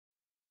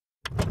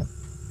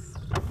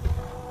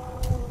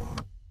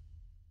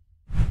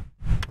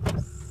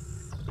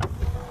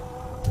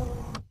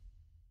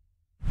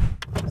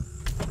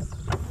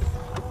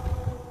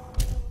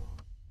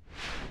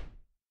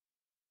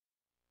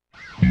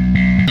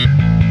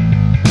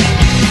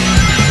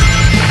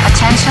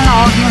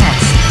all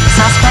units.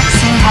 Suspect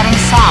seen heading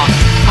south.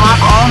 Block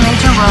all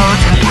major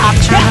roads and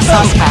capture the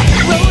suspect.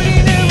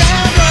 Rolling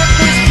around at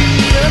the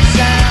speed of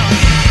sound.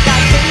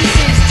 Got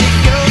places to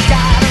go,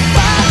 gotta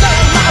follow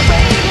my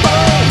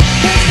rainbow.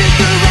 Can't stick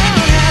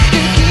around, have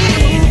to keep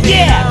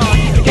moving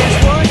on. Guess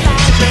what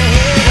lies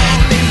ahead?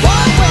 Only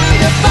one way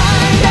to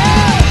find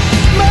out.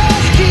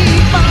 Must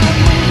keep on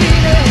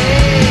moving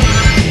ahead.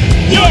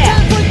 No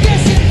time for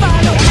guessing,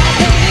 follow my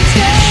head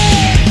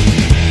instead.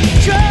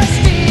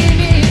 Trusting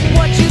in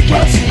what you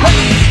can see.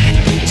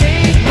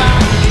 Take my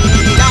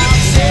lead, I'll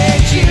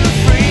set you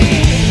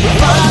free.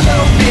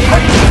 Follow me,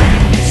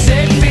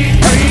 set me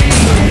free.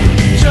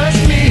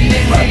 Trust me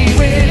and we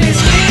will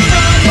escape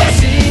from the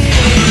city.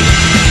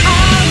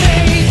 I'll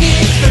make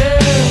it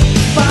through.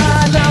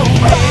 Follow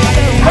me,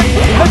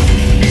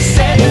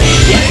 set me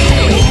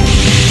free.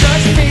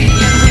 Trust me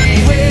and we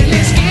will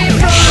escape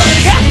from the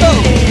city.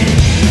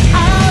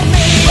 I'll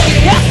make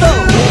it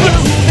through.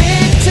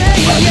 Moving to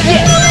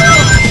you.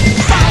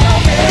 Follow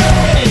me.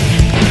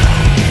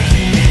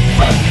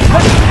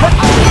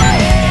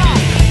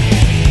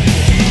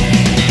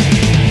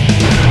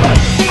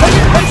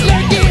 It's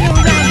lurking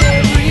around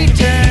every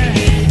turn.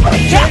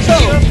 Catch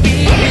your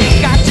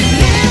feet, got to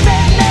live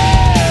and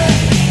learn.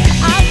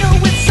 I know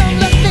with some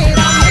luck that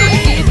I'll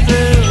make it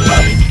through.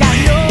 Got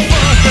no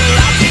other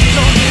options,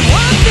 only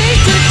one thing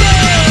to do.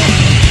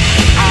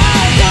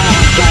 I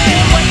don't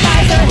care what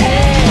lies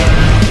ahead.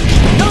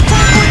 No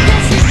time for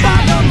guessing,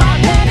 follow my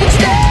plan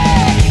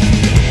instead.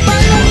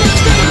 Follow me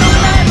straight, no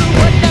matter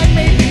what that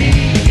may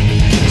be.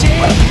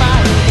 Take my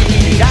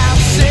lead, I'll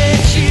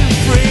set you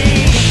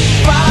free.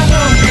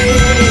 Follow me,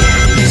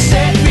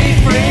 set me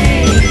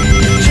free.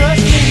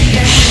 Trust me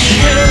and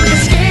we'll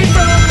escape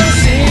from the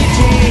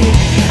city.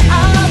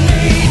 I'll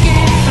make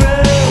it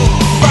through.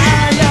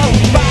 Follow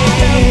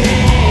me,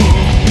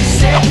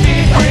 set me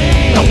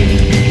free.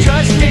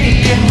 Trust me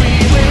and we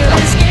will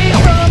escape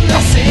from the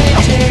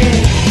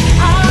city.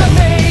 I'll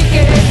make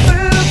it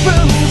through,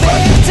 prove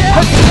it to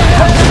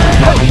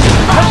you.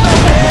 Follow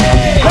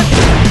me.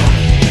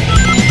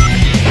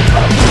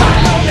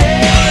 Follow me.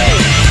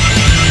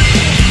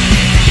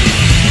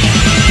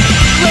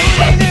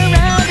 Rolling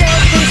around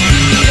at the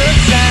speed of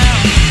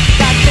sound.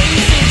 Got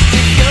places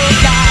to go,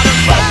 gotta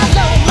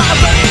follow my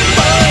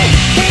rainbow.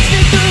 Can't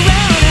stick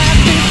around, have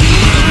to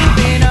keep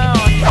moving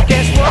on.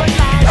 Guess what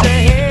lies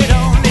ahead?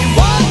 Only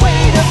one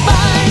way to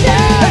find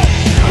out.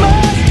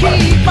 Must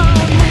keep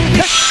on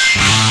moving.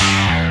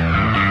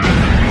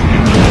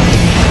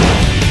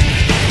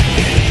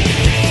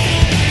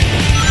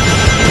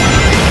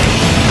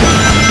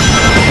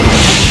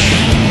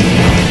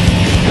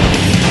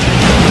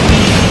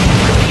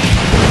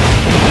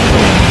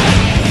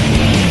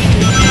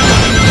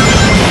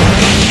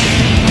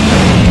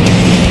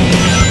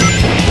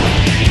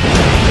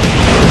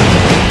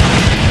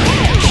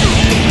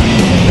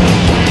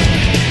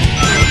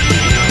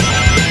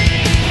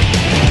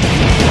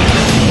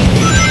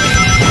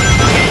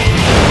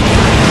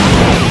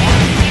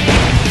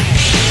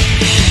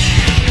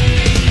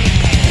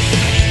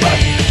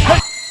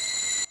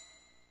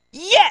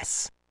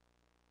 Yes!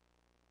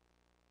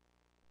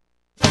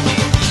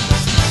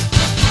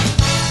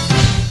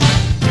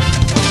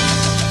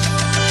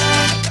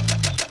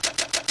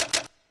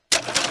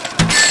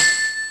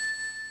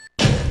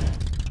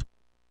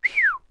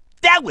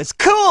 That was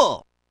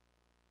cool!